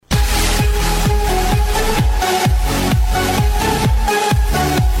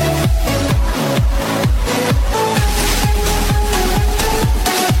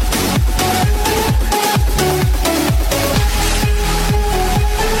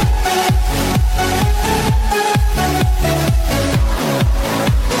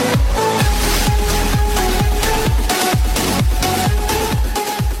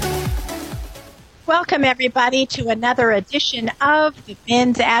Welcome, everybody, to another edition of the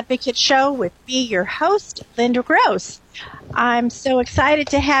Men's Advocate Show with me, your host, Linda Gross. I'm so excited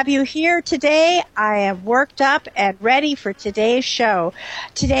to have you here today. I am worked up and ready for today's show.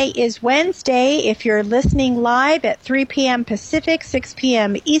 Today is Wednesday. If you're listening live at 3 p.m. Pacific, 6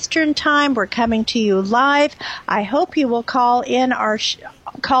 p.m. Eastern Time, we're coming to you live. I hope you will call into our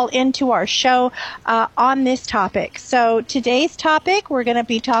show on this topic. So today's topic, we're going to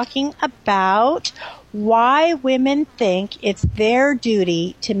be talking about why women think it's their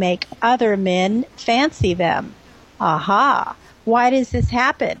duty to make other men fancy them. Aha. Why does this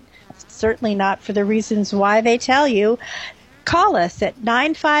happen? Certainly not for the reasons why they tell you. Call us at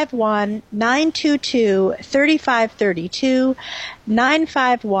 951-922-3532,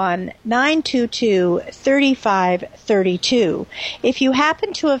 951-922-3532. If you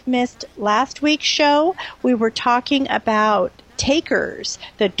happen to have missed last week's show, we were talking about takers,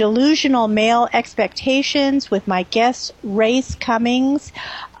 the delusional male expectations with my guest, Race Cummings.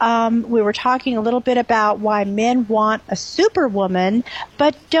 We were talking a little bit about why men want a superwoman,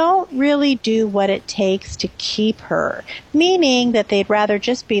 but don't really do what it takes to keep her, meaning that they'd rather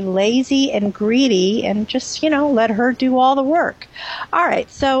just be lazy and greedy and just, let her do all the work. All right,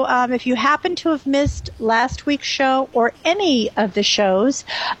 so if you happen to have missed last week's show or any of the shows,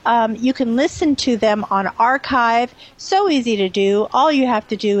 you can listen to them on archive. So easy to do. All you have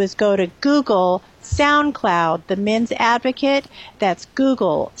to do is go to Google SoundCloud, The Men's Advocate. That's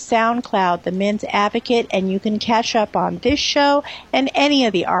Google SoundCloud, The Men's Advocate, and you can catch up on this show and any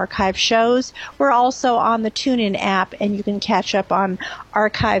of the archive shows. We're also on the TuneIn app, and you can catch up on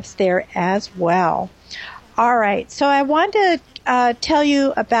archives there as well. All right, so I want to tell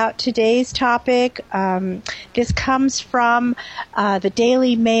you about today's topic. This comes from the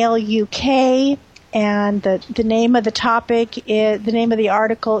Daily Mail UK, and the name of the topic is, the name of the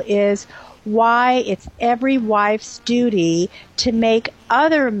article is Why It's Every Wife's Duty to Make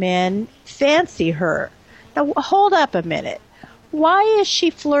Other Men Fancy Her. Now, hold up a minute. Why is she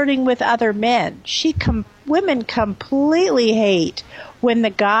flirting with other men? Women completely hate when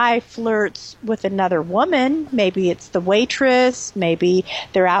the guy flirts with another woman. Maybe it's the waitress, maybe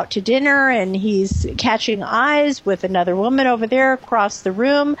they're out to dinner and he's catching eyes with another woman over there across the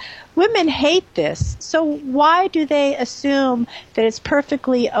room. Women hate this. So why do they assume that it's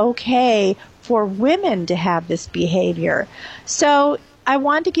perfectly okay for women to have this behavior? So I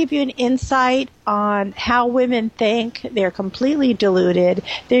want to give you an insight on how women think. They're completely deluded.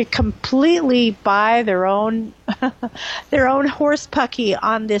 They completely buy their own horse pucky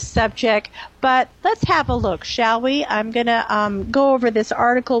on this subject. But let's have a look, shall we? I'm going to go over this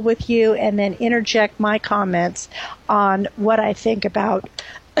article with you and then interject my comments on what I think about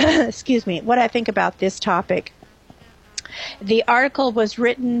what I think about this topic. The article was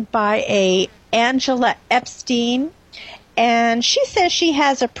written by Angela Epstein, and she says she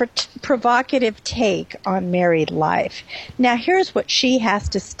has a provocative take on married life. Now, here's what she has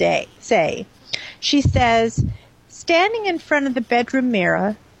to say. She says, standing in front of the bedroom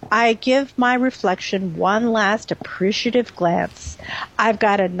mirror, I give my reflection one last appreciative glance. I've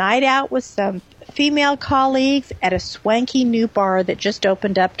got a night out with some female colleagues at a swanky new bar that just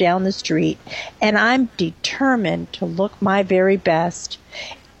opened up down the street, and I'm determined to look my very best.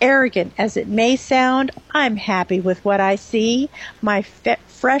 Arrogant as it may sound, I'm happy with what I see. My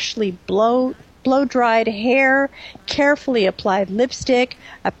freshly blow-dried hair, carefully applied lipstick,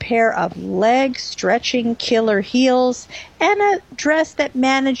 a pair of leg-stretching killer heels, and a dress that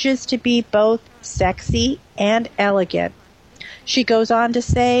manages to be both sexy and elegant. She goes on to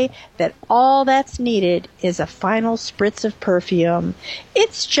say that all that's needed is a final spritz of perfume.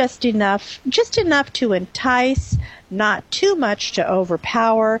 It's just enough to entice, not too much to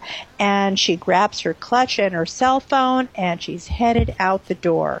overpower, and she grabs her clutch and her cell phone, and she's headed out the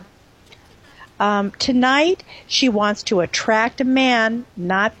door. Tonight, she wants to attract a man,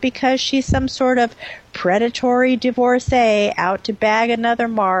 not because she's some sort of predatory divorcee out to bag another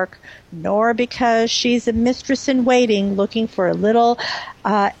mark, nor because she's a mistress-in-waiting looking for a little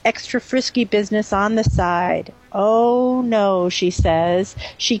extra frisky business on the side. Oh, no, she says.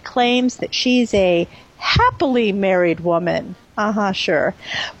 She claims that she's a happily married woman. Sure.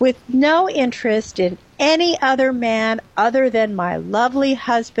 With no interest in any other man other than my lovely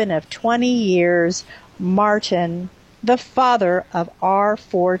husband of 20 years, Martin, the father of our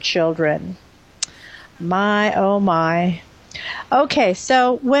 4 children. My, oh my. Okay,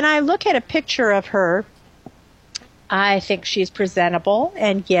 so when I look at a picture of her, I think she's presentable,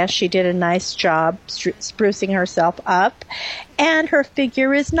 and yes, she did a nice job sprucing herself up. And her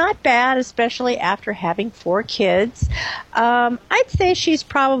figure is not bad, especially after having 4 kids. I'd say she's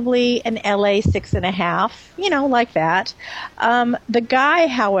probably an LA 6.5, like that. The guy,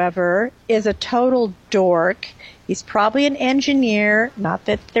 however, is a total dork. He's probably an engineer. Not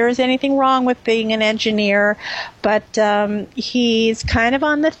that there is anything wrong with being an engineer, but he's kind of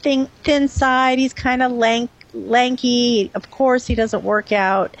on the thin side. He's kind of lanky. Of course, he doesn't work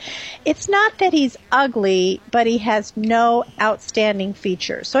out. It's not that he's ugly, but he has no outstanding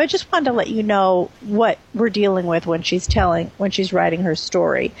features. So I just wanted to let you know what we're dealing with when she's writing her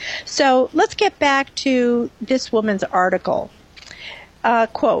story. So let's get back to this woman's article.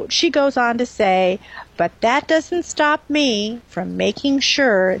 Quote, she goes on to say, but that doesn't stop me from making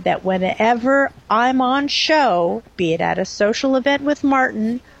sure that whenever I'm on show, be it at a social event with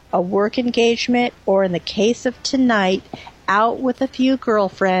Martin, a work engagement, or in the case of tonight, out with a few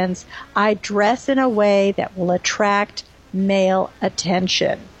girlfriends, I dress in a way that will attract male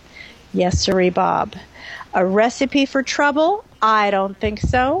attention. Yes, sirree, Bob. A recipe for trouble? I don't think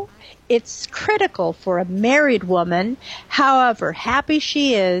so. It's critical for a married woman, however happy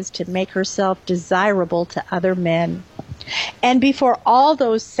she is, to make herself desirable to other men. And before all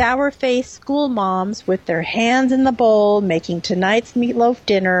those sour-faced school moms with their hands in the bowl making tonight's meatloaf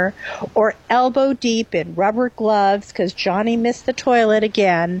dinner, or elbow deep in rubber gloves because Johnny missed the toilet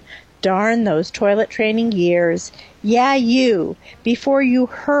again, darn those toilet training years. Yeah, you, before you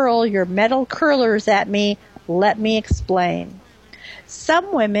hurl your metal curlers at me, let me explain.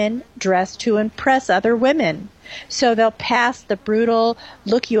 Some women dress to impress other women, so they'll pass the brutal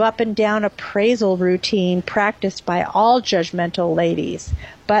look you up and down appraisal routine practiced by all judgmental ladies.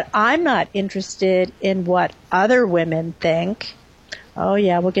 But I'm not interested in what other women think. Oh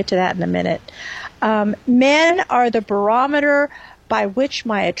yeah, we'll get to that in a minute. Men are the barometer by which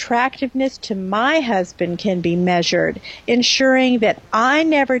my attractiveness to my husband can be measured, ensuring that I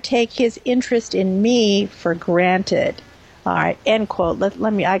never take his interest in me for granted. All right, end quote.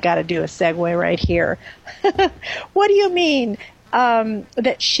 I got to do a segue right here. What do you mean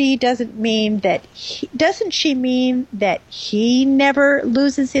that she doesn't mean that doesn't she mean that he never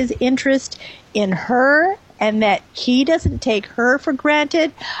loses his interest in her and that he doesn't take her for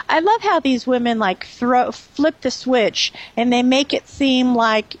granted? I love how these women flip the switch and they make it seem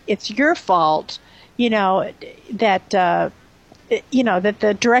like it's your fault, that the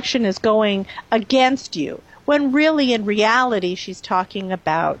direction is going against you, when really in reality she's talking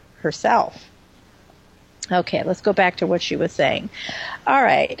about herself. Okay, let's go back to what she was saying. All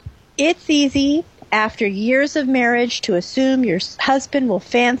right, it's easy after years of marriage to assume your husband will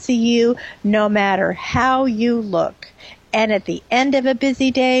fancy you no matter how you look. And at the end of a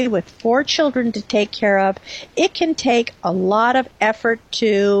busy day with 4 children to take care of, it can take a lot of effort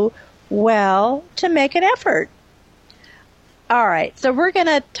to make an effort. All right, so we're going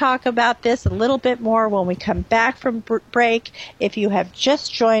to talk about this a little bit more when we come back from break. If you have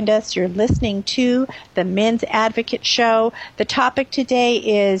just joined us, you're listening to the Men's Advocate Show. The topic today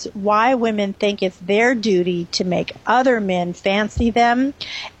is why women think it's their duty to make other men fancy them.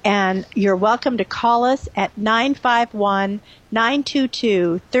 And you're welcome to call us at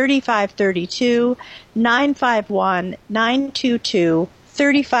 951-922-3532, 951-922-3532.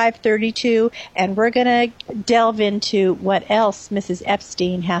 3532, and we're going to delve into what else Mrs.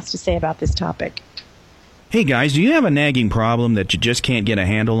 Epstein has to say about this topic. Hey guys, do you have a nagging problem that you just can't get a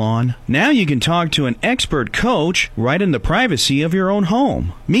handle on? Now you can talk to an expert coach right in the privacy of your own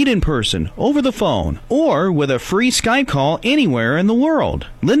home. Meet in person, over the phone, or with a free Skype call anywhere in the world.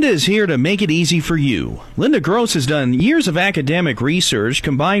 Linda is here to make it easy for you. Linda Gross has done years of academic research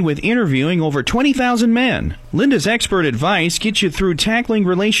combined with interviewing over 20,000 men. Linda's expert advice gets you through tackling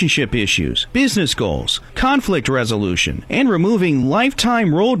relationship issues, business goals, conflict resolution, and removing lifetime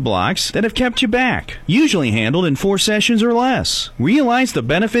roadblocks that have kept you back. Usually handled in 4 sessions or less. Realize the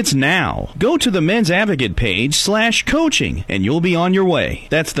benefits now. Go to the Men's Advocate page /coaching and you'll be on your way.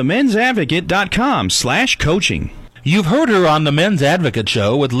 That's themensadvocate.com/coaching. You've heard her on the Men's Advocate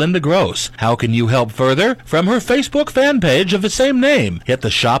Show with Linda Gross. How can you help further? From her Facebook fan page of the same name. Hit the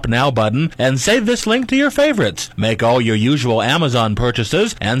Shop Now button and save this link to your favorites. Make all your usual Amazon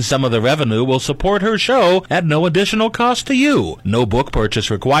purchases, and some of the revenue will support her show at no additional cost to you. No book purchase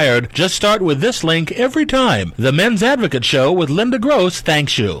required. Just start with this link every time. The Men's Advocate Show with Linda Gross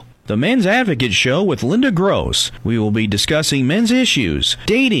thanks you. The Men's Advocate Show with Linda Gross. We will be discussing men's issues,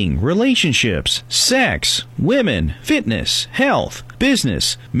 dating, relationships, sex, women, fitness, health,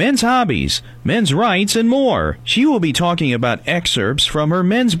 business, men's hobbies, men's rights, and more. She will be talking about excerpts from her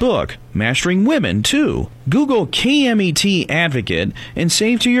men's book, mastering women, too. Google KMET Advocate and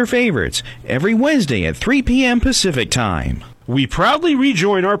save to your favorites every Wednesday at 3 p.m. Pacific Time. We proudly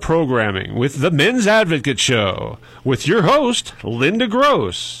rejoin our programming with the Men's Advocate Show with your host, Linda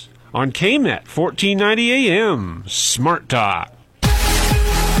Gross, on KMET 1490 AM, Smart Talk.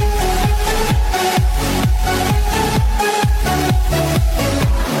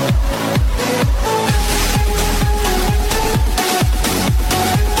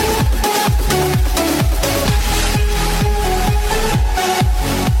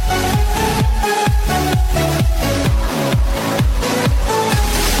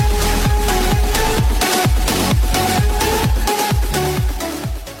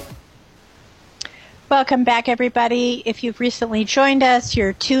 Welcome back, everybody. If you've recently joined us,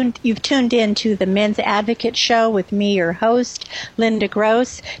 you've tuned in to the Men's Advocate Show with me, your host, Linda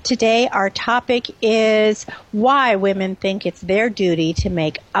Gross. Today, our topic is why women think it's their duty to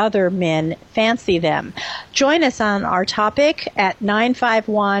make other men fancy them. Join us on our topic at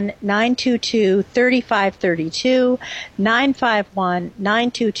 951-922-3532,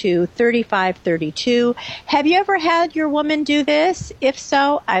 951-922-3532. Have you ever had your woman do this? If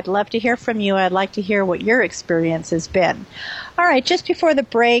so, I'd love to hear from you. I'd like to hear what your experience has been. All right, just before the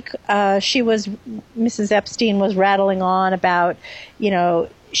break, Mrs. Epstein was rattling on about,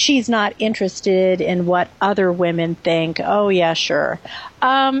 she's not interested in what other women think. Oh, yeah, sure.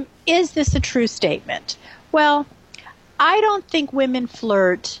 Is this a true statement? Well, I don't think women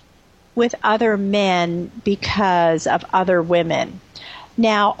flirt with other men because of other women.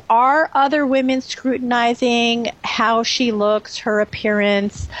 Now, are other women scrutinizing how she looks, her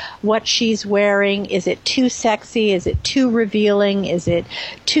appearance, what she's wearing? Is it too sexy? Is it too revealing? Is it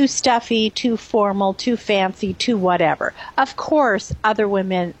too stuffy, too formal, too fancy, too whatever? Of course, other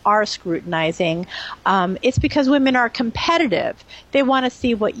women are scrutinizing. It's because women are competitive. They want to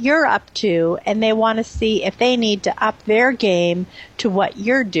see what you're up to, and they want to see if they need to up their game to what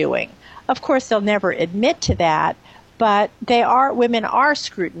you're doing. Of course, they'll never admit to that. But women are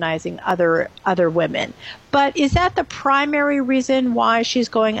scrutinizing other women. But is that the primary reason why she's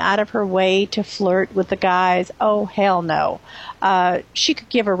going out of her way to flirt with the guys? Oh, hell no. She could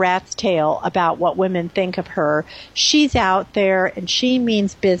give a rat's tail about what women think of her. She's out there and she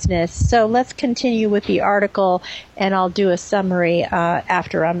means business. So let's continue with the article, and I'll do a summary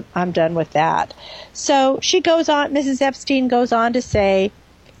after I'm done with that. So she goes on, Mrs. Epstein goes on to say,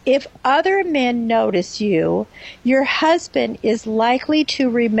 if other men notice you, your husband is likely to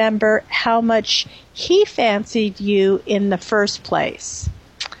remember how much he fancied you in the first place.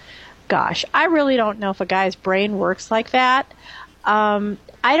 Gosh, I really don't know if a guy's brain works like that. I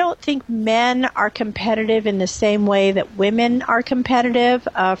don't think men are competitive in the same way that women are competitive.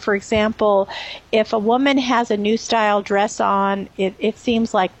 For example, if a woman has a new style dress on, it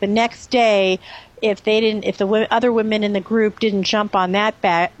seems like the next day, if the other women in the group didn't jump on that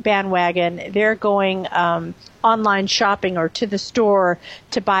bandwagon, they're going online shopping or to the store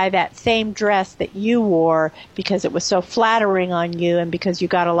to buy that same dress that you wore because it was so flattering on you and because you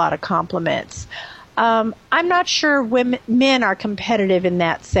got a lot of compliments. I'm not sure men are competitive in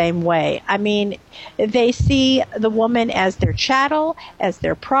that same way. I mean, they see the woman as their chattel, as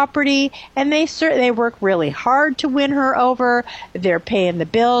their property, and they work really hard to win her over. They're paying the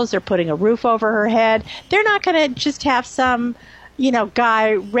bills. They're putting a roof over her head. They're not going to just have some,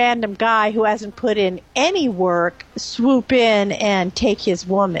 random guy who hasn't put in any work swoop in and take his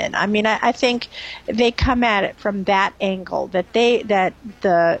woman. I mean, I think they come at it from that angle, that the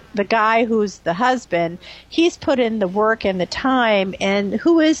guy who's the husband, he's put in the work and the time, and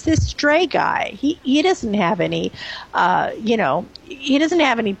who is this stray guy? He doesn't have any, he doesn't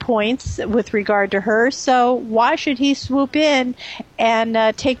have any points with regard to her, so why should he swoop in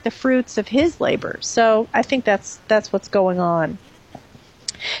and take the fruits of his labor? So I think that's what's going on.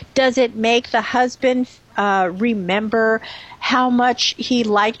 Does it make the husband remember how much he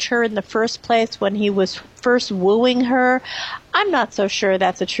liked her in the first place when he was first wooing her? I'm not so sure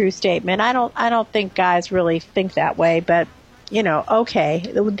that's a true statement. I don't think guys really think that way, but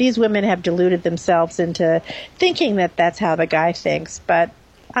okay, these women have deluded themselves into thinking that that's how the guy thinks, but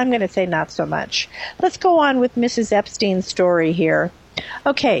I'm going to say not so much. Let's go on with Mrs. Epstein's story here.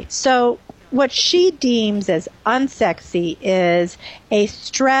 Okay, so what she deems as unsexy is a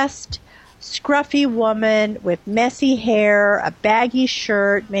stressed, scruffy woman with messy hair, a baggy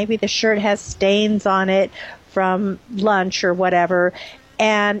shirt, maybe the shirt has stains on it from lunch or whatever,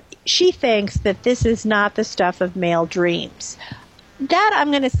 and she thinks that this is not the stuff of male dreams. That,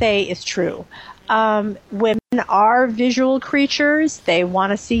 I'm going to say, is true. Women are visual creatures. They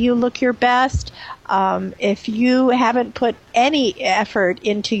want to see you look your best. If you haven't put any effort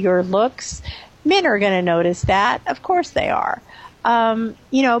into your looks, men are going to notice that. Of course they are.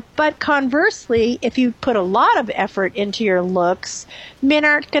 But conversely, if you put a lot of effort into your looks, men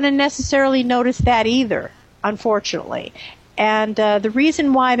aren't going to necessarily notice that either, unfortunately. And the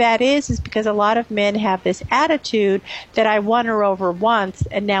reason why that is because a lot of men have this attitude that I won her over once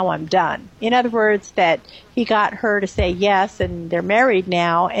and now I'm done. In other words, that he got her to say yes and they're married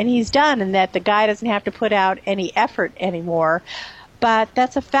now and he's done, and that the guy doesn't have to put out any effort anymore. But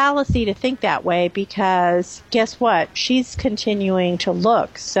that's a fallacy to think that way, because guess what? She's continuing to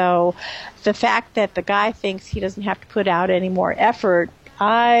look. So the fact that the guy thinks he doesn't have to put out any more effort,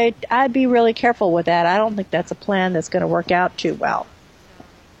 I'd be really careful with that. I don't think that's a plan that's going to work out too well.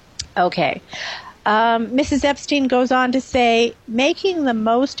 Okay. Mrs. Epstein goes on to say, making the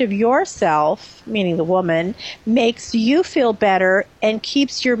most of yourself, meaning the woman, makes you feel better and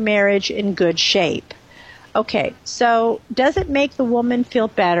keeps your marriage in good shape. Okay, so does it make the woman feel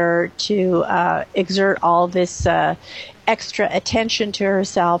better to exert all this extra attention to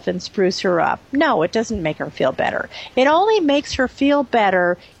herself and spruce her up? No, it doesn't make her feel better. It only makes her feel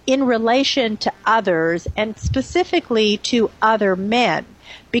better in relation to others, and specifically to other men,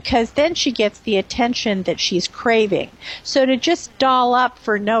 because then she gets the attention that she's craving. So to just doll up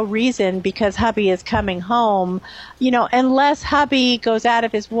for no reason because hubby is coming home, unless hubby goes out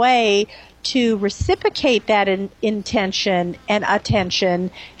of his way to reciprocate that intention and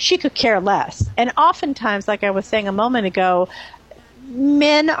attention, she could care less. And oftentimes, like I was saying a moment ago,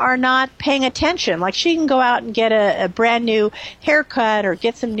 men are not paying attention. Like, she can go out and get a brand new haircut or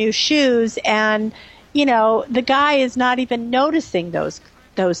get some new shoes, and the guy is not even noticing those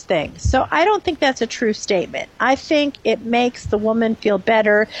things. So I don't think that's a true statement. I think it makes the woman feel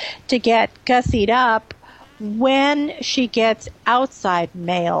better to get gussied up when she gets outside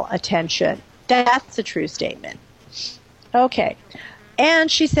male attention. That's a true statement. Okay.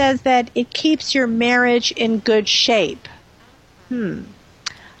 And she says that it keeps your marriage in good shape.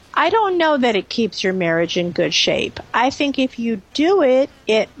 I don't know that it keeps your marriage in good shape. I think if you do it,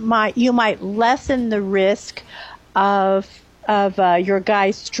 you might lessen the risk of your guy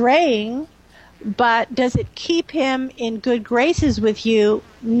straying, but does it keep him in good graces with you?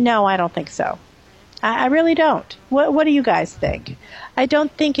 No, I don't think so. I really don't. What do you guys think? I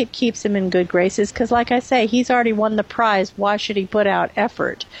don't think it keeps him in good graces because, like I say, he's already won the prize. Why should he put out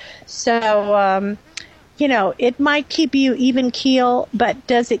effort? So, it might keep you even keel, but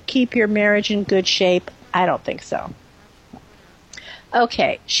does it keep your marriage in good shape? I don't think so.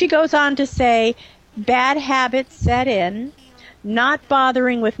 Okay, she goes on to say, bad habits set in. Not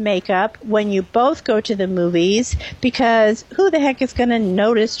bothering with makeup when you both go to the movies, because who the heck is going to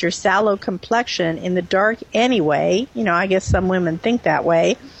notice your sallow complexion in the dark anyway? I guess some women think that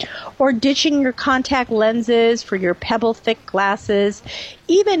way. Or ditching your contact lenses for your pebble-thick glasses,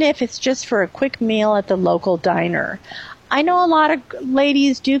 even if it's just for a quick meal at the local diner. I know a lot of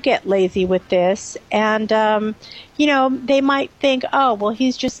ladies do get lazy with this, and, they might think, oh, well,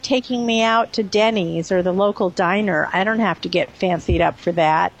 he's just taking me out to Denny's or the local diner. I don't have to get fancied up for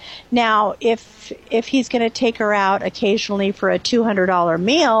that. Now, if he's going to take her out occasionally for a $200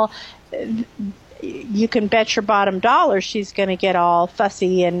 meal, you can bet your bottom dollar she's going to get all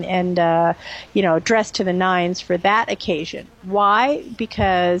fussy and dressed to the nines for that occasion. Why?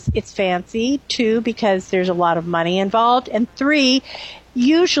 Because it's fancy. 2, because there's a lot of money involved. And 3,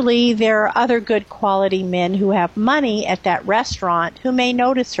 usually there are other good quality men who have money at that restaurant who may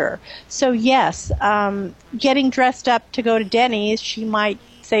notice her. So yes, getting dressed up to go to Denny's, she might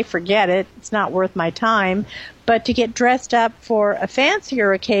say, forget it, it's not worth my time. But to get dressed up for a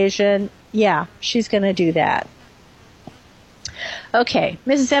fancier occasion, yeah, she's going to do that. Okay,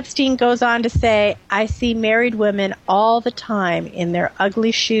 Mrs. Epstein goes on to say, I see married women all the time in their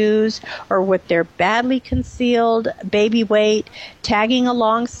ugly shoes or with their badly concealed baby weight tagging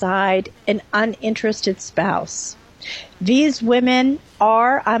alongside an uninterested spouse. These women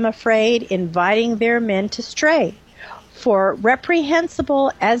are, I'm afraid, inviting their men to stray. For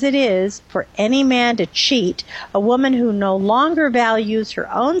reprehensible as it is for any man to cheat, a woman who no longer values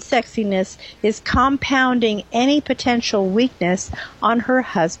her own sexiness is compounding any potential weakness on her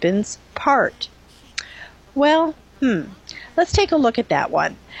husband's part. Well, let's take a look at that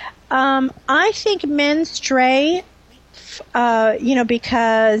one. I think men stray,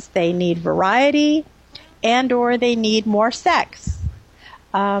 because they need variety and or they need more sex.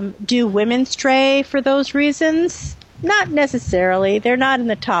 Do women stray for those reasons? Not necessarily. They're not in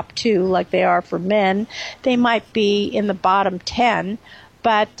the top 2 like they are for men. They might be in the bottom 10.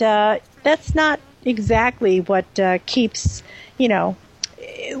 But that's not exactly what keeps,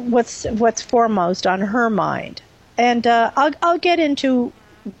 what's foremost on her mind. And I'll get into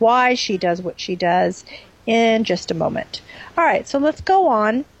why she does what she does in just a moment. All right, so let's go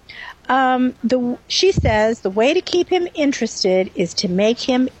on. She says the way to keep him interested is to make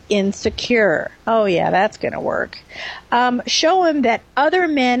him insecure. Oh yeah, that's going to work. Show him that other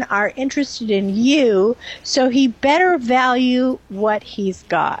men are interested in you, so he better value what he's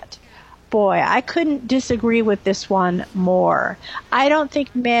got. Boy, I couldn't disagree with this one more. I don't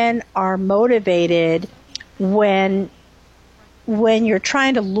think men are motivated when you're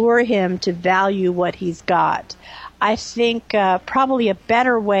trying to lure him to value what he's got. I think probably a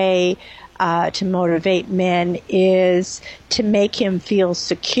better way to motivate men is to make him feel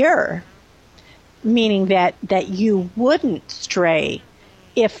secure, meaning that you wouldn't stray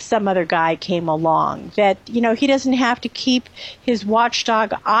if some other guy came along, that, he doesn't have to keep his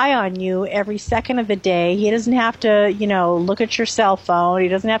watchdog eye on you every second of the day. He doesn't have to, look at your cell phone. He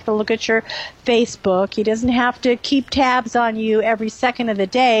doesn't have to look at your Facebook. He doesn't have to keep tabs on you every second of the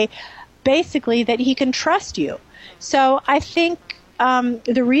day. Basically, that he can trust you. So I think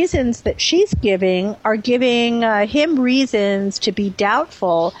the reasons that she's giving are giving him reasons to be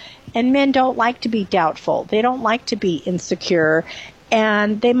doubtful, and men don't like to be doubtful. They don't like to be insecure.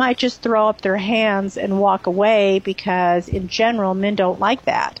 And they might just throw up their hands and walk away because, in general, men don't like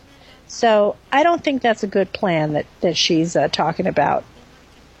that. So I don't think that's a good plan that she's talking about.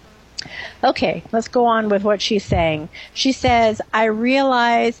 Okay, let's go on with what she's saying. She says, I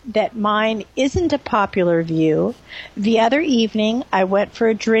realize that mine isn't a popular view. The other evening, I went for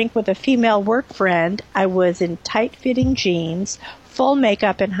a drink with a female work friend. I was in tight-fitting jeans, full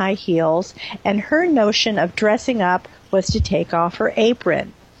makeup and high heels, and her notion of dressing up was to take off her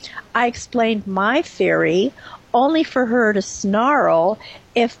apron. I explained my theory, only for her to snarl,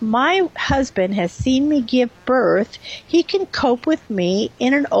 if my husband has seen me give birth, he can cope with me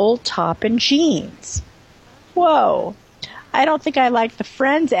in an old top and jeans. Whoa. I don't think I like the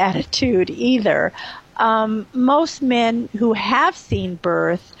friend's attitude either. Most men who have seen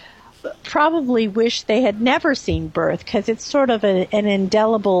birth probably wish they had never seen birth, because it's sort of an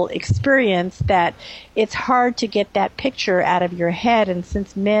indelible experience that it's hard to get that picture out of your head. And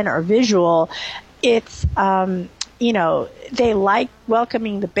since men are visual, it's, they like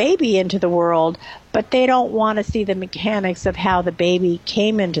welcoming the baby into the world, but they don't want to see the mechanics of how the baby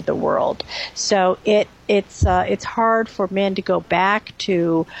came into the world. So it's hard for men to go back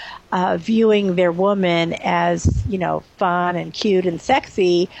to viewing their woman as, fun and cute and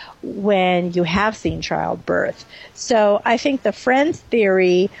sexy when you have seen childbirth. So I think the friend's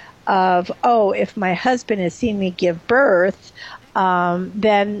theory of, if my husband has seen me give birth,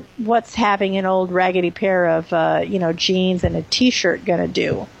 then what's having an old raggedy pair of, jeans and a T-shirt going to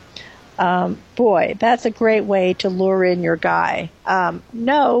do? Boy, that's a great way to lure in your guy.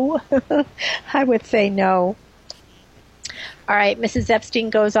 No, I would say no. All right, Mrs. Epstein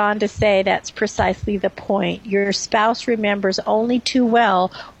goes on to say that's precisely the point. Your spouse remembers only too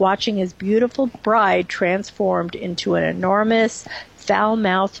well watching his beautiful bride transformed into an enormous,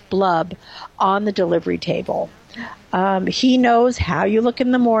 foul-mouthed blub on the delivery table. He knows how you look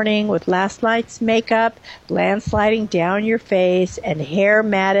in the morning with last night's makeup landsliding down your face and hair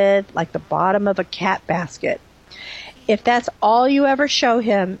matted like the bottom of a cat basket. If that's all you ever show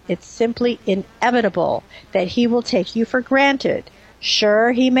him, it's simply inevitable that he will take you for granted.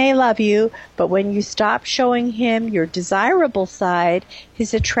 Sure, he may love you, but when you stop showing him your desirable side,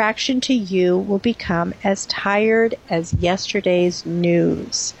 his attraction to you will become as tired as yesterday's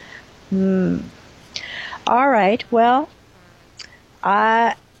news. All right, well,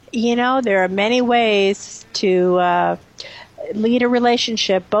 there are many ways to lead a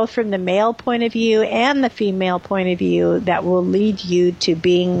relationship, both from the male point of view and the female point of view, that will lead you to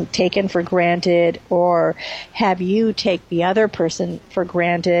being taken for granted or have you take the other person for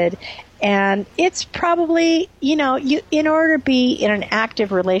granted. And it's probably, in order to be in an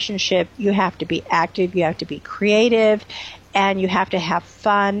active relationship, you have to be active, you have to be creative, and you have to have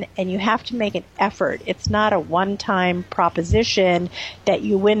fun, and you have to make an effort. It's not a one-time proposition that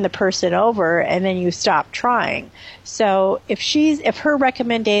you win the person over and then you stop trying. So if her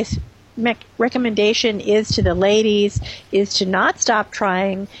recommendation is to the ladies is to not stop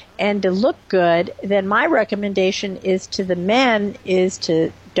trying and to look good, then my recommendation is to the men is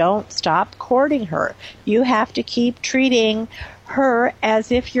to don't stop courting her. You have to keep treating her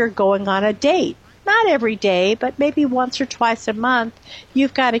as if you're going on a date. Not every day, but maybe once or twice a month.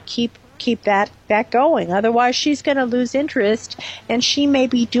 You've got to keep that going. Otherwise, she's going to lose interest, and she may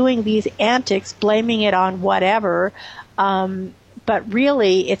be doing these antics, blaming it on whatever, but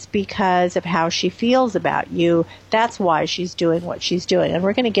really it's because of how she feels about you. That's why she's doing what she's doing. And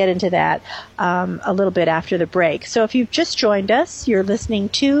we're going to get into that a little bit after the break. So if you've just joined us, you're listening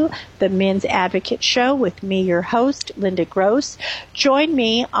to the Men's Advocate Show with me, your host, Linda Gross. Join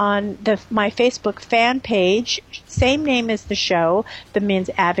me on my Facebook fan page, same name as the show, the Men's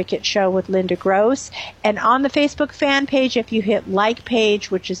Advocate Show with Linda Gross. And on the Facebook fan page, if you hit like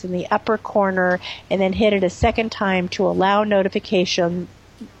page, which is in the upper corner, and then hit it a second time to allow notifications,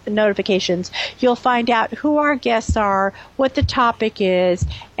 you'll find out who our guests are, what the topic is,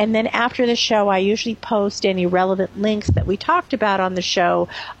 and then after the show I usually post any relevant links that we talked about on the show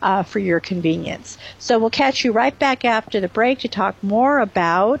for your convenience. So we'll catch you right back after the break to talk more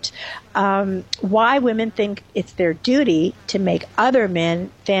about why women think it's their duty to make other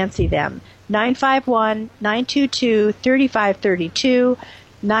men fancy them. 951-922-3532,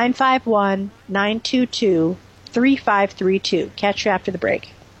 951-922-3532. Catch you after the break.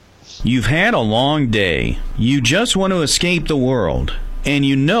 You've had a long day. You just want to escape the world, and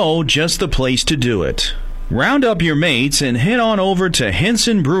you know just the place to do it. Round up your mates and head on over to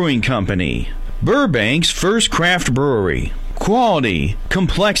Henson Brewing Company, Burbank's first craft brewery. Quality,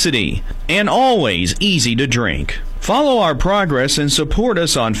 complexity, and always easy to drink. Follow our progress and support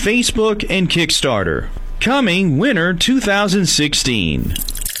us on Facebook and Kickstarter. Coming winter 2016.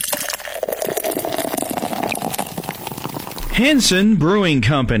 Henson Brewing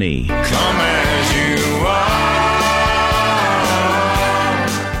Company. Come as you are.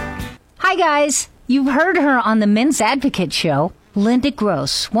 Hi, guys. You've heard her on the Men's Advocate Show. Linda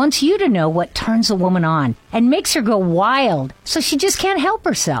Gross wants you to know what turns a woman on and makes her go wild so she just can't help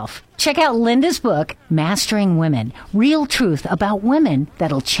herself. Check out Linda's book, Mastering Women, Real Truth About Women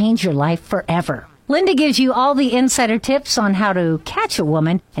That'll Change Your Life Forever. Linda gives you all the insider tips on how to catch a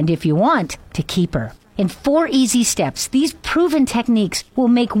woman and, if you want, to keep her. In 4 easy steps, these proven techniques will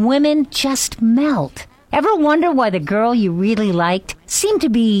make women just melt. Ever wonder why the girl you really liked seemed to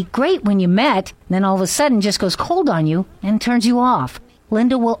be great when you met, then all of a sudden just goes cold on you and turns you off?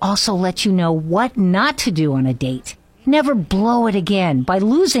 Linda will also let you know what not to do on a date. Never blow it again by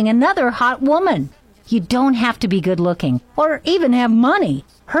losing another hot woman. You don't have to be good looking or even have money.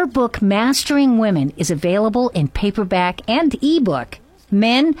 Her book, Mastering Women, is available in paperback and ebook.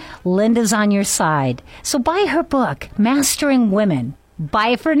 Men, Linda's on your side. So buy her book, Mastering Women. Buy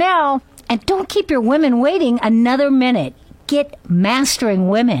it for now. And don't keep your women waiting another minute. Get Mastering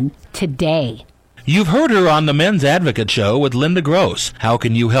Women today. You've heard her on the Men's Advocate Show with Linda Gross. How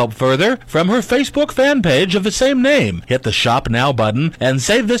can you help further? From her Facebook fan page of the same name. Hit the Shop Now button and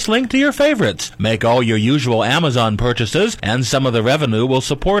save this link to your favorites. Make all your usual Amazon purchases, and some of the revenue will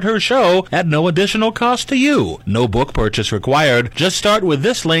support her show at no additional cost to you. No book purchase required. Just start with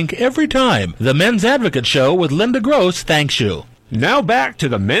this link every time. The Men's Advocate Show with Linda Gross thanks you. Now back to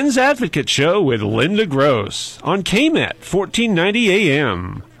the Men's Advocate Show with Linda Gross on KMET 1490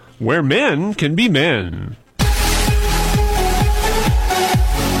 AM, where men can be men.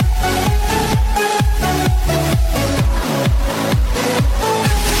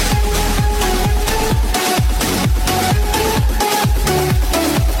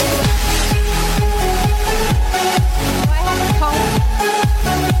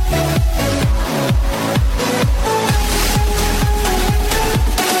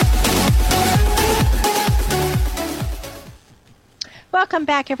 Welcome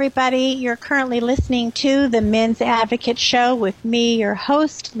back, everybody. You're currently listening to the Men's Advocate Show with me, your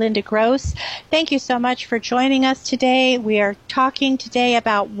host, Linda Gross. Thank you so much for joining us today. We are talking today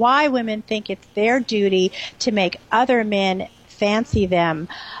about why women think it's their duty to make other men fancy them.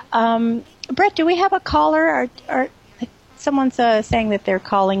 Brett, do we have a caller? Or someone's saying that they're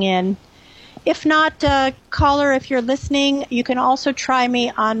calling in. If not, caller, if you're listening, you can also try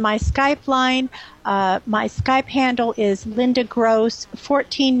me on my Skype line. My Skype handle is Linda Gross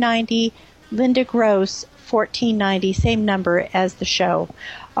 1490, Linda Gross 1490, same number as the show.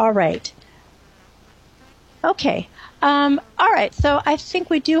 All right. Okay. All right. So I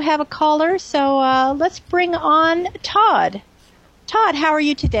think we do have a caller. So let's bring on Todd. Todd, how are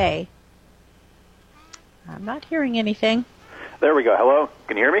you today? I'm not hearing anything. There we go. Hello?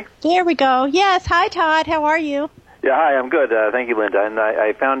 Can you hear me? There we go. Yes. Hi, Todd. How are you? Yeah, hi. I'm good. Thank you, Linda. And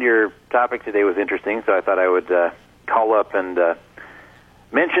I found your topic today was interesting, so I thought I would call up and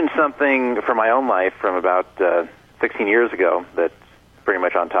mention something from my own life from about 16 years ago that's pretty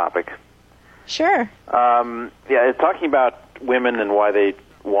much on topic. Sure. Yeah, talking about women and why they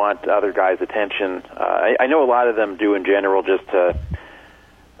want other guys' attention. I know a lot of them do in general just to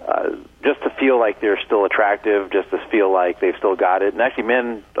feel like they're still attractive, just to feel like they've still got it. And actually,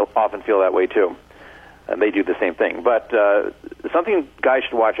 men often feel that way, too. and they do the same thing. But something guys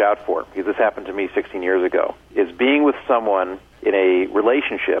should watch out for, because this happened to me 16 years ago, is being with someone in a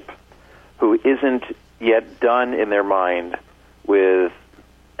relationship who isn't yet done in their mind with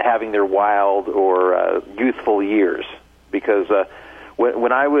having their wild or youthful years. Because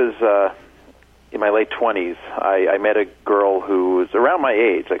when I was in my late 20s, I met a girl who was around my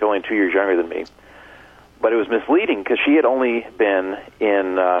age, like only 2 years younger than me. But it was misleading because she had only been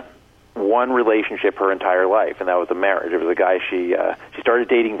in one relationship her entire life, and that was a marriage. It was a guy she started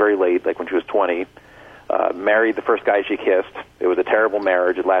dating very late, like when she was 20, married the first guy she kissed. It was a terrible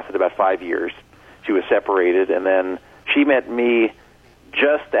marriage. It lasted about 5 years. She was separated, and then she met me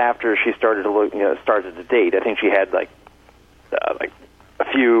just after she started to date. I think she had like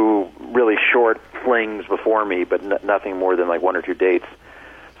a few really short flings before me, but nothing more than like 1 or 2 dates.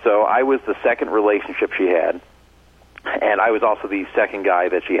 So I was the second relationship she had, and I was also the second guy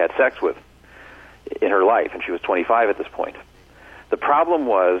that she had sex with in her life, and she was 25 at this point. The problem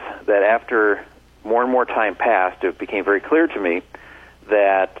was that after more and more time passed, it became very clear to me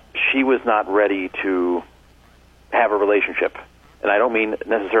that she was not ready to have a relationship. And I don't mean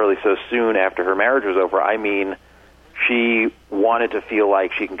necessarily so soon after her marriage was over. I mean she wanted to feel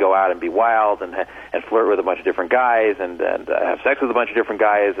like she can go out and be wild and flirt with a bunch of different guys and have sex with a bunch of different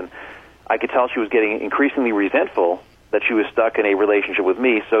guys. And I could tell she was getting increasingly resentful that she was stuck in a relationship with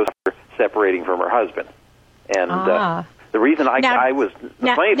me, so separating from her husband. And the reason I was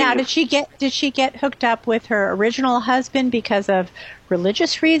did she get hooked up with her original husband because of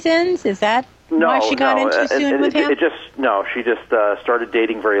religious reasons? Is that why she got in too soon with him? She just started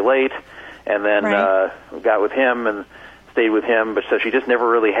dating very late, and then got with him and stayed with him. But so she just never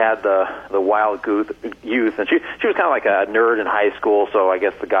really had the wild youth, and she was kind of like a nerd in high school. So I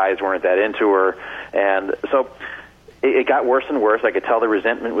guess the guys weren't that into her, and so it got worse and worse. I could tell the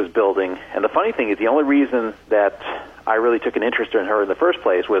resentment was building. And the funny thing is, the only reason that I really took an interest in her in the first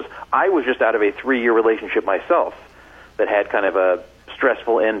place was I was just out of a 3-year relationship myself that had kind of a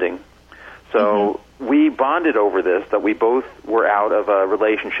stressful ending. So we bonded over this, that we both were out of a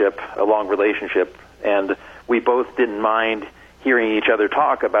long relationship, and we both didn't mind hearing each other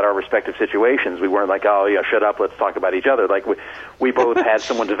talk about our respective situations. We weren't like, oh, yeah, shut up, let's talk about each other. Like, we both had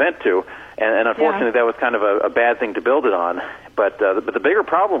someone to vent to. And unfortunately, that was kind of a bad thing to build it on. But the bigger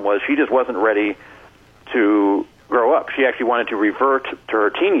problem was she just wasn't ready to grow up. She actually wanted to revert to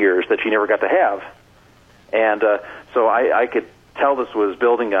her teen years that she never got to have. And so I could tell this was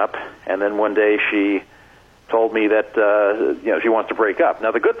building up. And then one day she told me that she wants to break up.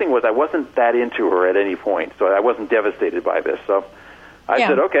 Now, the good thing was I wasn't that into her at any point, so I wasn't devastated by this. So I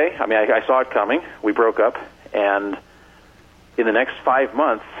said, okay. I mean, I saw it coming. We broke up, and in the next 5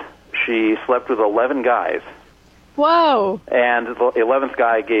 months, she slept with 11 guys. Whoa! And the 11th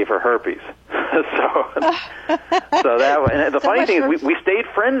guy gave her herpes. so that. And the funny thing is, we stayed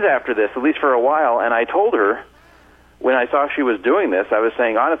friends after this, at least for a while. And I told her, when I saw she was doing this, I was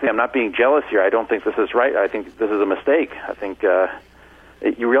saying, honestly, I'm not being jealous here. I don't think this is right. I think this is a mistake. I think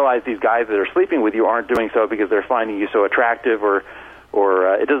you realize these guys that are sleeping with you aren't doing so because they're finding you so attractive, or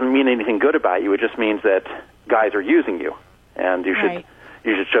it doesn't mean anything good about you. It just means that guys are using you, and you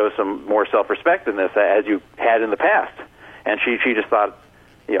should show some more self-respect in this, as you had in the past. And she just thought,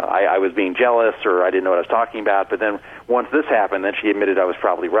 I was being jealous, or I didn't know what I was talking about. But then once this happened, then she admitted I was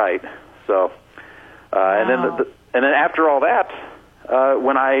probably right. So, and then after all that,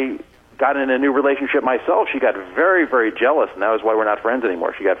 when I got in a new relationship myself, she got very, very jealous, and that was why we're not friends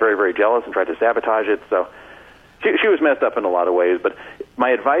anymore. She got very, very jealous and tried to sabotage it. So she was messed up in a lot of ways. But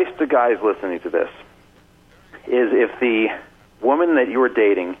my advice to guys listening to this is, if the woman that you are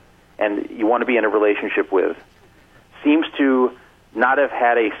dating and you want to be in a relationship with seems to not have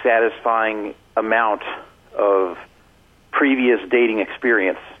had a satisfying amount of previous dating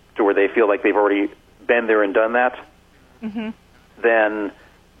experience to where they feel like they've already been there and done that, then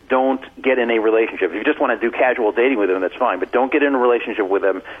don't get in a relationship. If you just want to do casual dating with them, that's fine, but don't get in a relationship with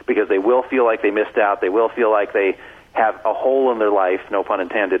them, because they will feel like they missed out. They will feel like they have a hole in their life, no pun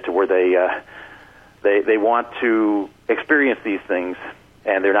intended, to where they want to experience these things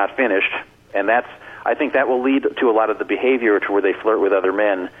and they're not finished. And I think that will lead to a lot of the behavior to where they flirt with other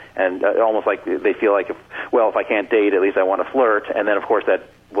men, and almost like they feel like, if I can't date, at least I want to flirt. And then, of course, that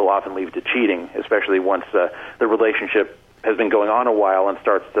will often lead to cheating, especially once the relationship has been going on a while and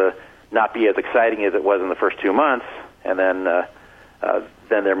starts to not be as exciting as it was in the first 2 months, and then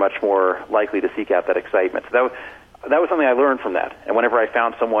they're much more likely to seek out that excitement. So that was something I learned from that. And whenever I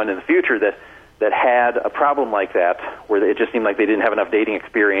found someone in the future that had a problem like that, where it just seemed like they didn't have enough dating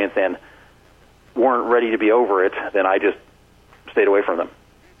experience and weren't ready to be over it, then I just stayed away from them.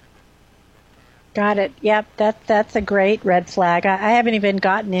 Got it. Yep, that's a great red flag. I haven't even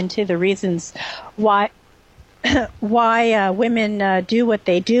gotten into the reasons why women do what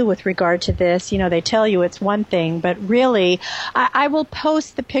they do with regard to this. You know, they tell you it's one thing, but really, I will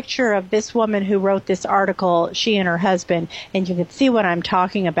post the picture of this woman who wrote this article, she and her husband, and you can see what I'm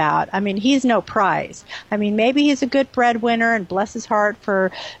talking about. I mean, he's no prize. I mean, maybe he's a good breadwinner, and bless his heart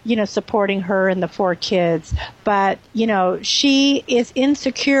for, you know, supporting her and the 4 kids, but, you know, she is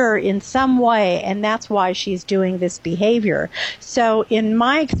insecure in some way, and that's why she's doing this behavior. So in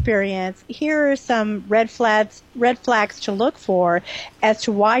my experience, here are some red flags to look for as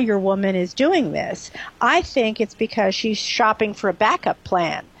to why your woman is doing this. I think it's because she's shopping for a backup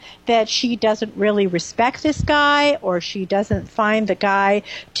plan, that she doesn't really respect this guy, or she doesn't find the guy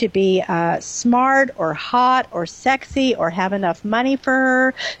to be smart or hot or sexy or have enough money for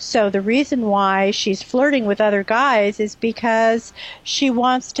her. So the reason why she's flirting with other guys is because she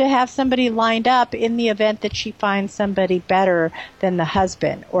wants to have somebody lined up in the event that she finds somebody better than the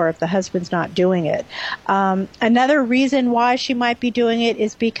husband, or if the husband's not doing it. Another reason why she might be doing it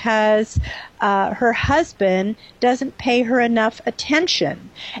is because her husband doesn't pay her enough attention.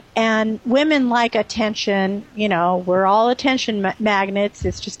 And women like attention. You know, we're all attention magnets.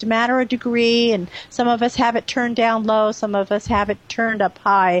 It's just a matter of degree, and some of us have it turned down low, some of us have it turned up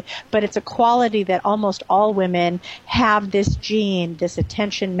high, but it's a quality that almost all women have, this gene, this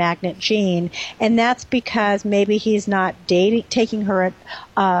attention magnet gene, and that's because maybe he's not taking her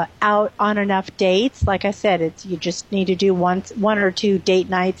out on enough dates. Like I said, you just need to do one or 2 date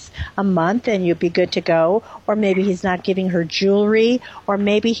nights a month and you'll be good to go. Or maybe he's not giving her jewelry, or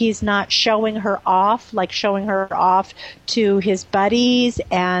maybe he's not showing her off, like showing her off to his buddies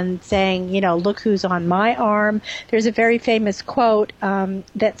and saying, you know, look who's on my arm. There's a very famous quote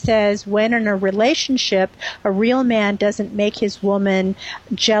that says, when in a relationship, a real man doesn't make his woman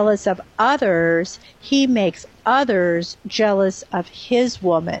jealous of others, he makes others jealous of his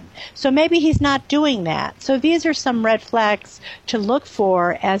woman. So maybe he's not doing that. So these are some red flags to look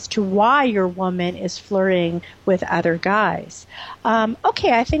for as to why your woman is flirting with other guys.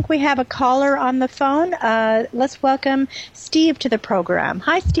 Okay, I think we have a caller on the phone. Let's welcome Steve to the program.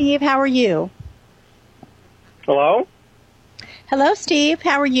 Hi, Steve. How are you? Hello? Hello, Steve.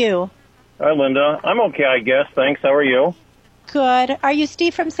 How are you? Hi, Linda. I'm okay, I guess. Thanks. How are you? Good. Are you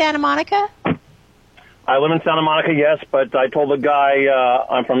Steve from Santa Monica? I live in Santa Monica, yes, but I told the guy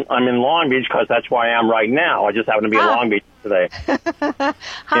I'm in Long Beach because that's where I am right now. I just happen to be in Long Beach today.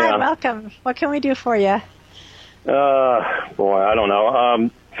 Hi, welcome. What can we do for you? Boy, I don't know.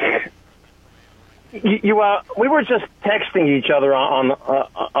 We were just texting each other on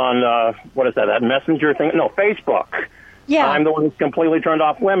what is that messenger thing? No, Facebook. Yeah. I'm the one who's completely turned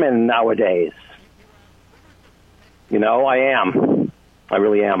off women nowadays. You know, I am. I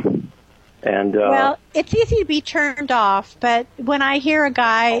really am. And well, it's easy to be turned off, but when I hear a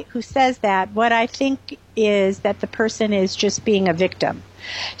guy who says that, what I think is that the person is just being a victim.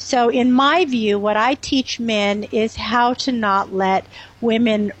 So in my view, what I teach men is how to not let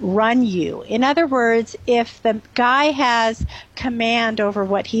women run you. In other words, if the guy has command over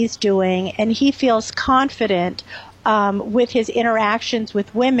what he's doing and he feels confident with his interactions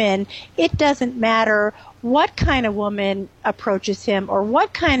with women, it doesn't matter what kind of woman approaches him or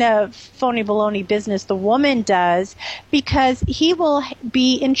what kind of phony baloney business the woman does, because he will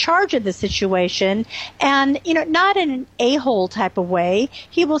be in charge of the situation, and, you know, not in an a-hole type of way.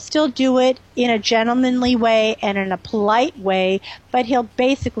 He will still do it in a gentlemanly way and in a polite way, but he'll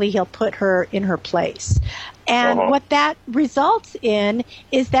put her in her place. And what that results in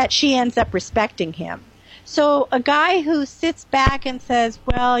is that she ends up respecting him. So a guy who sits back and says,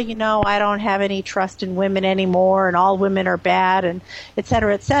 well, you know, I don't have any trust in women anymore and all women are bad and et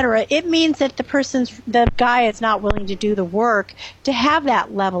cetera, it means that the guy is not willing to do the work to have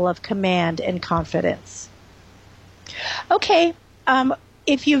that level of command and confidence. Okay.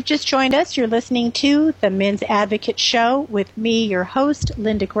 If you've just joined us, you're listening to the Men's Advocate Show with me, your host,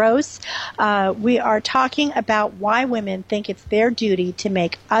 Linda Gross. We are talking about why women think it's their duty to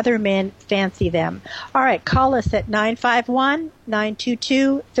make other men fancy them. All right, call us at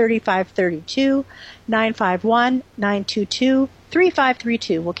 951-922-3532,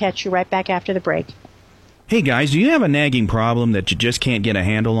 951-922-3532. We'll catch you right back after the break. Hey guys, do you have a nagging problem that you just can't get a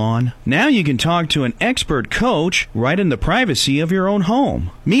handle on? Now you can talk to an expert coach right in the privacy of your own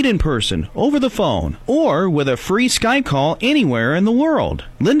home. Meet in person, over the phone, or with a free Skype call anywhere in the world.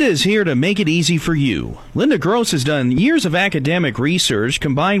 Linda is here to make it easy for you. Linda Gross has done years of academic research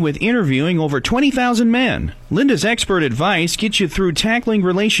combined with interviewing over 20,000 men. Linda's expert advice gets you through tackling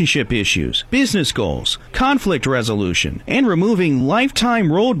relationship issues, business goals, conflict resolution, and removing lifetime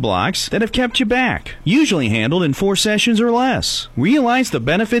roadblocks that have kept you back. Usually handled in 4 sessions or less. Realize the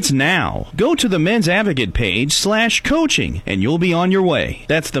benefits now. Go to the Men's Advocate page /coaching and you'll be on your way.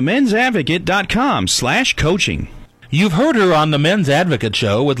 That's themensadvocate.com/coaching. You've heard her on the Men's Advocate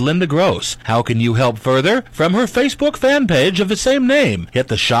Show with Linda Gross. How can you help further? From her Facebook fan page of the same name. Hit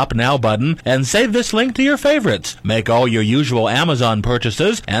the Shop Now button and save this link to your favorites. Make all your usual Amazon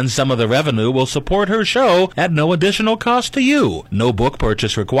purchases, and some of the revenue will support her show at no additional cost to you. No book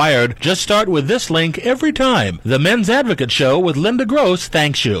purchase required. Just start with this link every time. The Men's Advocate Show with Linda Gross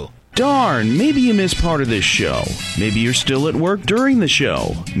thanks you. Darn, maybe you missed part of this show. Maybe you're still at work during the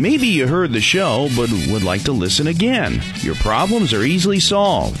show. Maybe you heard the show but would like to listen again. Your problems are easily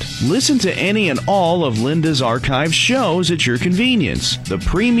solved. Listen to any and all of Linda's archived shows at your convenience. The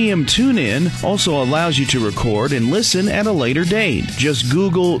premium TuneIn also allows you to record and listen at a later date. Just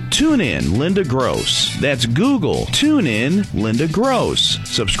Google TuneIn Linda Gross. That's Google TuneIn Linda Gross.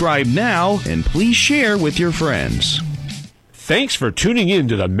 Subscribe now and please share with your friends. Thanks for tuning in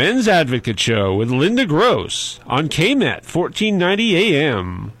to the Men's Advocate Show with Linda Gross on KMET 1490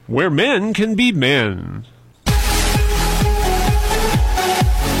 AM, where men can be men.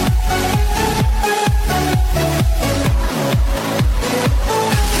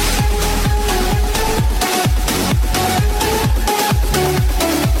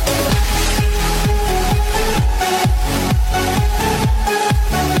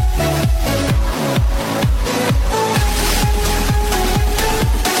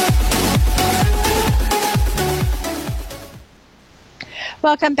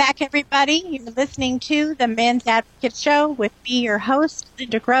 Welcome back, everybody. You're listening to the Men's Advocate Show with me, your host,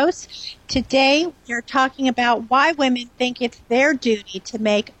 Linda Gross. Today, we're talking about why women think it's their duty to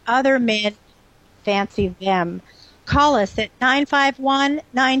make other men fancy them. Call us at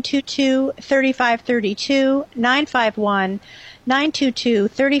 951-922-3532,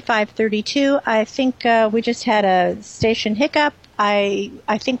 951-922-3532. I think we just had a station hiccup. I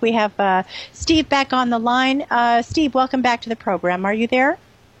think we have Steve back on the line. Steve, welcome back to the program. Are you there?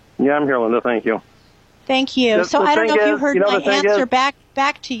 Yeah, I'm here, Linda. Thank you. Thank you. So I don't know if you heard my answer back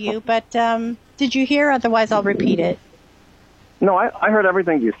to you, but did you hear? Otherwise, I'll repeat it. No, I heard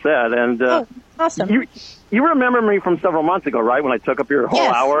everything you said, and awesome. You remember me from several months ago, right? When I took up your whole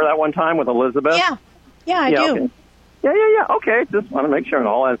hour that one time with Elizabeth. Yeah, I do. Okay. Yeah. Okay, just want to make sure and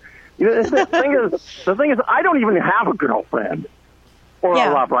all. And the thing is, I don't even have a girlfriend. Or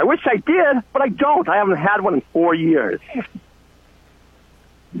a lover. I wish I did, but I don't. I haven't had one in 4 years.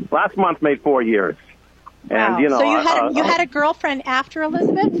 Last month made 4 years. Wow. And, so you had a girlfriend after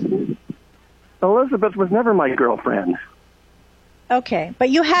Elizabeth? Elizabeth was never my girlfriend. Okay, but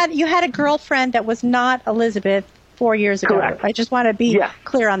you had a girlfriend that was not Elizabeth 4 years ago. Correct. I just want to be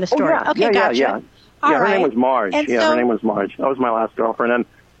clear on the story. Okay, gotcha. Yeah, her name was Marge. And her name was Marge. That was my last girlfriend. And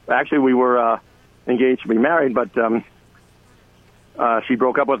actually, we were engaged to be married, but she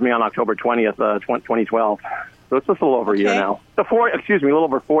broke up with me on October 20th, 2012. So it's just a little over a year now. A little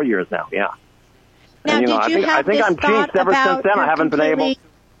over 4 years now, yeah. Now, and, I think I'm changed ever since then. I haven't been able.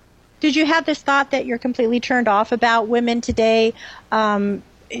 Did you have this thought that you're completely turned off about women today,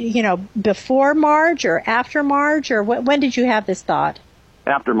 before Marge or after Marge, or when did you have this thought?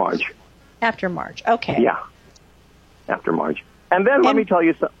 After Marge. After Marge, okay. Yeah, after Marge. And then let me tell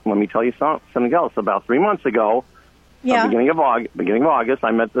you something else. About 3 months ago, beginning of August, I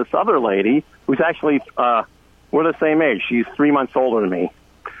met this other lady who's actually we're the same age. She's 3 months older than me,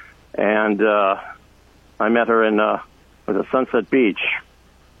 and I met her in Sunset Beach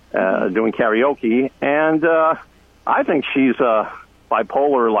doing karaoke, and I think she's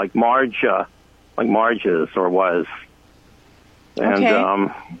bipolar, like Marge is or was.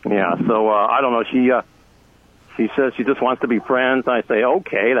 And so I don't know. She says she just wants to be friends. I say,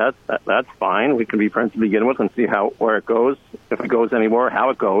 okay, that's fine. We can be friends to begin with and see where it goes, if it goes anywhere, how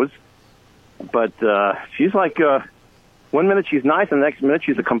it goes. But she's like, 1 minute she's nice, and the next minute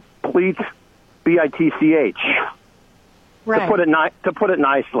she's a complete bitch. Right. To put it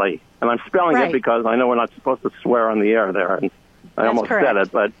nicely, and I'm spelling it because I know we're not supposed to swear on the air there, and I almost said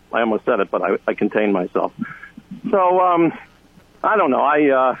it, but I contained myself. So I don't know.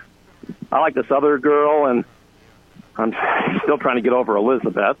 I like this other girl, and I'm still trying to get over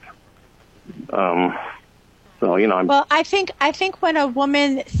Elizabeth. So, Well, I think when a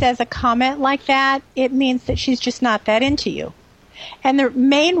woman says a comment like that, it means that she's just not that into you. And the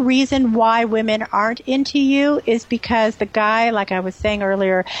main reason why women aren't into you is because the guy, like I was saying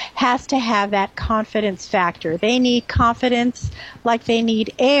earlier, has to have that confidence factor. They need confidence like they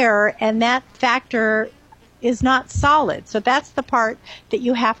need air, and that factor is not solid. So that's the part that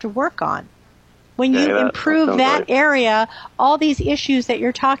you have to work on. When you improve that area, all these issues that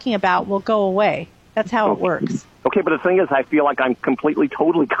you're talking about will go away. That's how it works. Okay, but the thing is, I feel like I'm completely,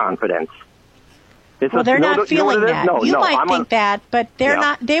 totally confident. Well, they're not feeling that. You might think that, but they're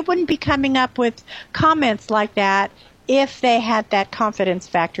not. They wouldn't be coming up with comments like that if they had that confidence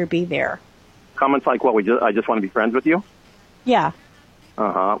factor be there. Comments like what? I just want to be friends with you. Yeah.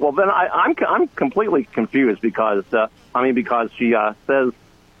 Well, then I'm completely confused because she says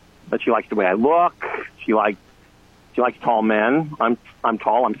that she likes the way I look. She likes tall men. I'm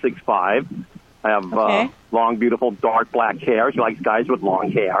tall. I'm 6'5". I have long, beautiful, dark black hair. She likes guys with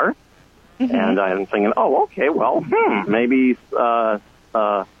long hair. Mm-hmm. And I'm thinking, oh, okay, well, maybe the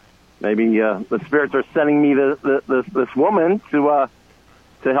spirits are sending me this woman to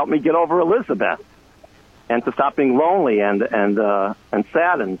help me get over Elizabeth and to stop being lonely and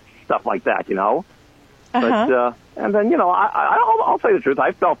sad and stuff like that, But and then I'll tell you the truth.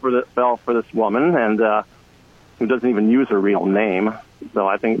 I fell for this woman and who doesn't even use her real name. So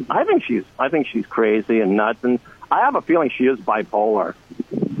I think she's crazy and nuts, and I have a feeling she is bipolar.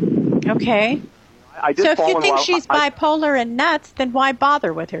 Okay. So if you think she's bipolar and nuts, then why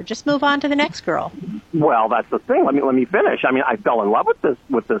bother with her? Just move on to the next girl. Well, that's the thing. Let me finish. I mean, I fell in love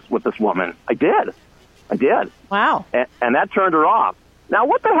with this woman. I did. Wow. And that turned her off. Now,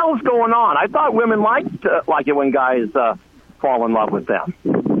 what the hell is going on? I thought women like it when guys fall in love with them.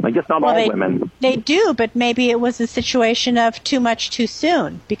 I guess not all women. They do, but maybe it was a situation of too much too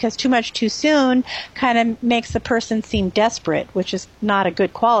soon, because too much too soon kind of makes the person seem desperate, which is not a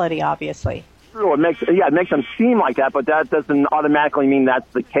good quality, obviously. True, it makes them seem like that, but that doesn't automatically mean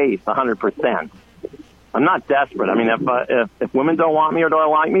that's the case 100%. I'm not desperate. I mean, if women don't want me or don't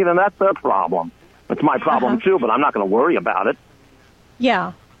like me, then that's their problem. It's my problem too, but I'm not going to worry about it.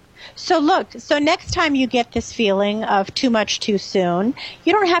 Yeah. So next time you get this feeling of too much too soon,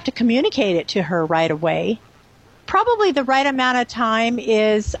 you don't have to communicate it to her right away. Probably the right amount of time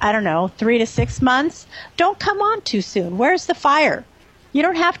is, 3 to 6 months. Don't come on too soon. Where's the fire? You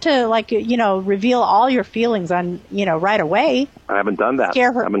don't have to, reveal all your feelings on, right away. I haven't done that.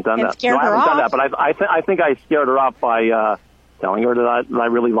 Scare her. I haven't done that. Scare her off. Done that, but I think I scared her off by telling her that I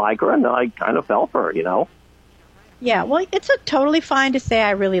really like her, and then I kind of fell for her, Yeah, well, it's totally fine to say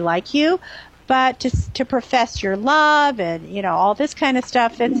I really like you, but to profess your love and, all this kind of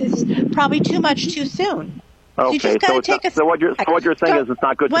stuff, it's probably too much too soon. Okay, so what you're saying is it's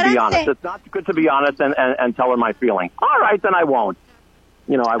not good to be honest. It's not good to be honest and tell her my feelings. All right, then I won't.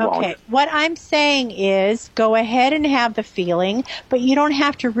 I won't. Okay, what I'm saying is go ahead and have the feeling, but you don't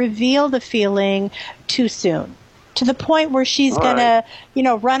have to reveal the feeling too soon. To the point where she's going to,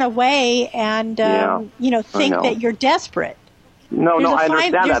 run away and, think that you're desperate. No, I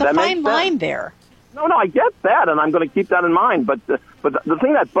understand that. There's a fine line there. No, I get that, and I'm going to keep that in mind. But the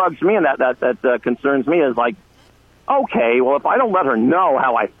thing that bugs me and that concerns me is like, okay, well, if I don't let her know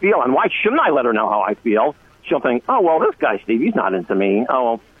how I feel, and why shouldn't I let her know how I feel? She'll think, oh, well, this guy Steve, he's not into me. Oh,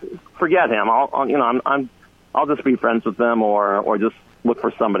 well, forget him. I'll just be friends with them or just look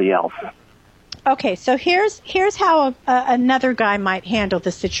for somebody else. Okay, so here's how another guy might handle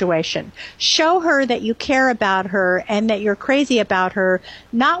the situation. Show her that you care about her and that you're crazy about her,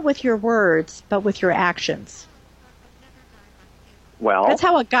 not with your words, but with your actions. Well, that's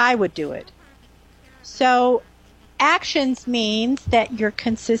how a guy would do it. So actions means that you're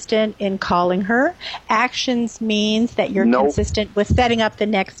consistent in calling her. Actions means that you're consistent with setting up the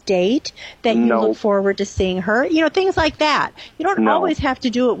next date, that you look forward to seeing her. Things like that. You don't always have to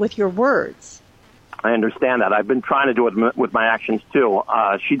do it with your words. I understand that. I've been trying to do it with my actions, too.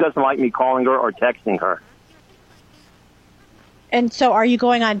 She doesn't like me calling her or texting her. And so are you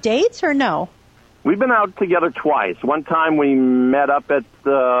going on dates or no? We've been out together twice. One time we met up at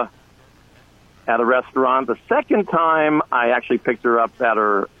a restaurant. The second time I actually picked her up at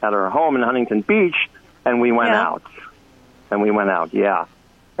her home in Huntington Beach, and we went out. Yeah.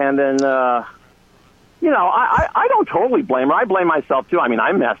 And then... I don't totally blame her. I blame myself, too. I mean,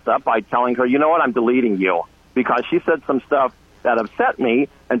 I messed up by telling her, you know what, I'm deleting you. Because she said some stuff that upset me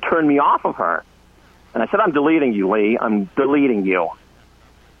and turned me off of her. And I said, I'm deleting you, Lee. I'm deleting you.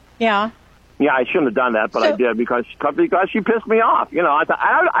 Yeah. Yeah, I shouldn't have done that, but I did because she pissed me off. I thought,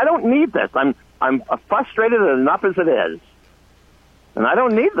 I don't need this. I'm frustrated enough as it is. And I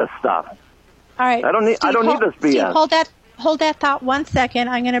don't need this stuff. All right. I don't need this BS. Steve, hold that thought 1 second.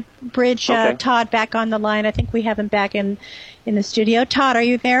 I'm going to bridge Okay. Todd back on the line. I think we have him back in the studio. Todd, are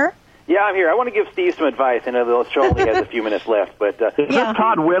you there? Yeah, I'm here. I want to give Steve some advice. I know the show only has a few minutes left, but Is this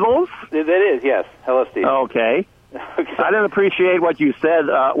Todd Whittles? That is, yes. Hello, Steve. Okay. Okay. I didn't appreciate what you said,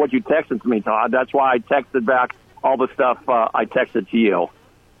 what you texted to me, Todd. That's why I texted back all the stuff I texted to you.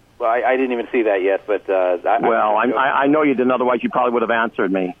 Well, I didn't even see that yet, but I know you didn't. Otherwise, you probably would have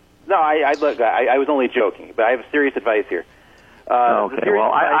answered me. No, I was only joking, but I have serious advice here. Okay.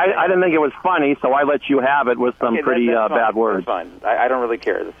 Well, I didn't think it was funny, so I let you have it with some pretty bad words. That's fine. I don't really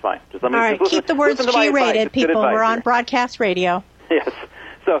care. That's fine. Just let me. All right. Just Keep the words G-rated, people. We're on broadcast radio. Yes.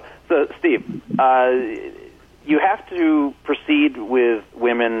 So Steve, you have to proceed with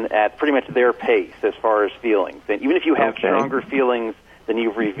women at pretty much their pace as far as feelings. And even if you have stronger feelings than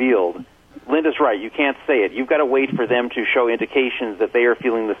you've revealed, Linda's right. You can't say it. You've got to wait for them to show indications that they are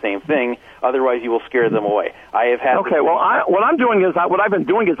feeling the same thing. Otherwise, you will scare them away. I have had. Okay. Well, what I've been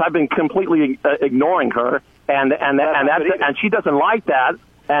doing is I've been completely ignoring her, and she doesn't like that.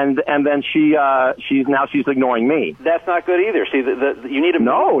 And then she's ignoring me. That's not good either. See, you need to.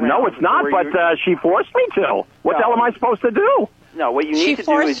 No, it's not. But she forced me to. What the hell am I supposed to do? No, what you need to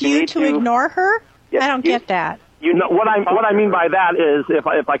do is she forced you to ignore her. Yes, I don't get that. What I mean by that is,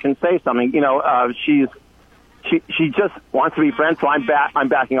 if I can say something, she just wants to be friends, so I'm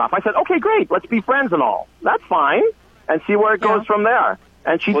backing off. I said, okay, great, let's be friends and all. That's fine, and see where it goes from there.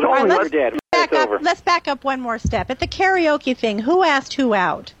 And she told me, let's back up one more step. At the karaoke thing, who asked who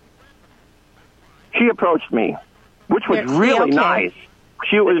out? She approached me, which was really nice.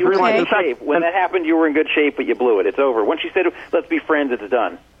 She was really nice. Shape. When that happened, you were in good shape, but you blew it. It's over. Once she said, let's be friends, it's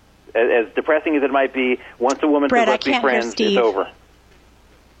done. As depressing as it might be, once a woman says, let's be friends, it's over.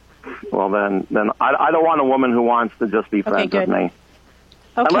 Well, then I don't want a woman who wants to just be friends with me.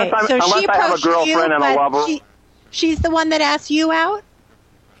 Okay, unless she I have a girlfriend and a lover. She's the one that asked you out?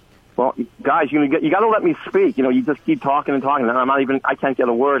 Well, guys, you got to let me speak. You just keep talking and talking, and I can't get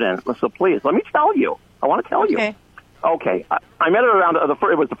a word in. So please, let me tell you. I want to tell you. Okay. I met her around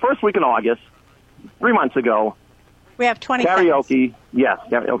it was the first week in August, 3 months ago. We have 20 karaoke. seconds. Yes.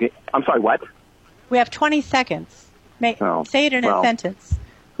 Karaoke. I'm sorry, what? We have 20 seconds. Say it in a sentence.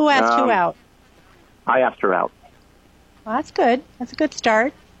 Who asked who out? I asked her out. Well, that's good. That's a good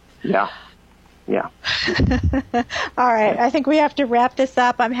start. Yeah. All right. I think we have to wrap this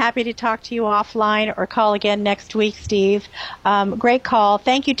up. I'm happy to talk to you offline or call again next week, Steve. Great call.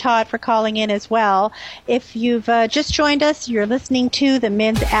 Thank you, Todd, for calling in as well. If you've just joined us, you're listening to the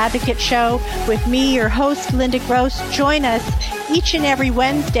Men's Advocate Show with me, your host, Linda Gross. Join us each and every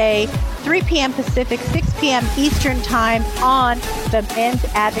Wednesday, 3 p.m. Pacific, 6 p.m. Eastern Time on the Men's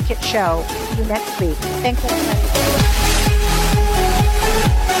Advocate Show. See you next week. Thanks, everybody.